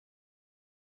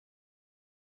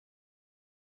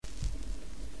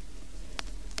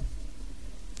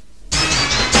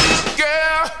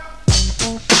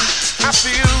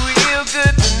feel real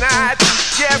good tonight.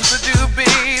 Yes, I do,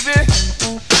 baby.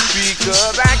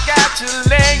 Because I got you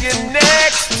laying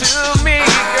next to me,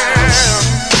 girl.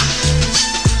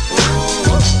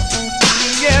 Ooh,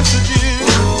 yes, I do.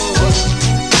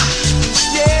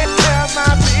 Yeah,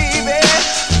 my baby.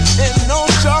 And no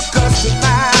shortcuts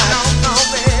tonight. No, no,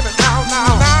 baby, no, no.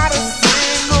 Not a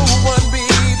single one,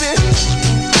 baby.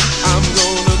 I'm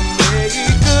gonna make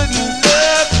good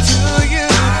love to you,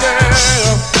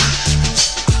 girl.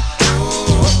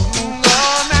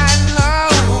 All night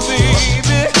long,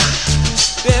 baby.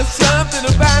 There's something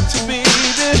about you, baby.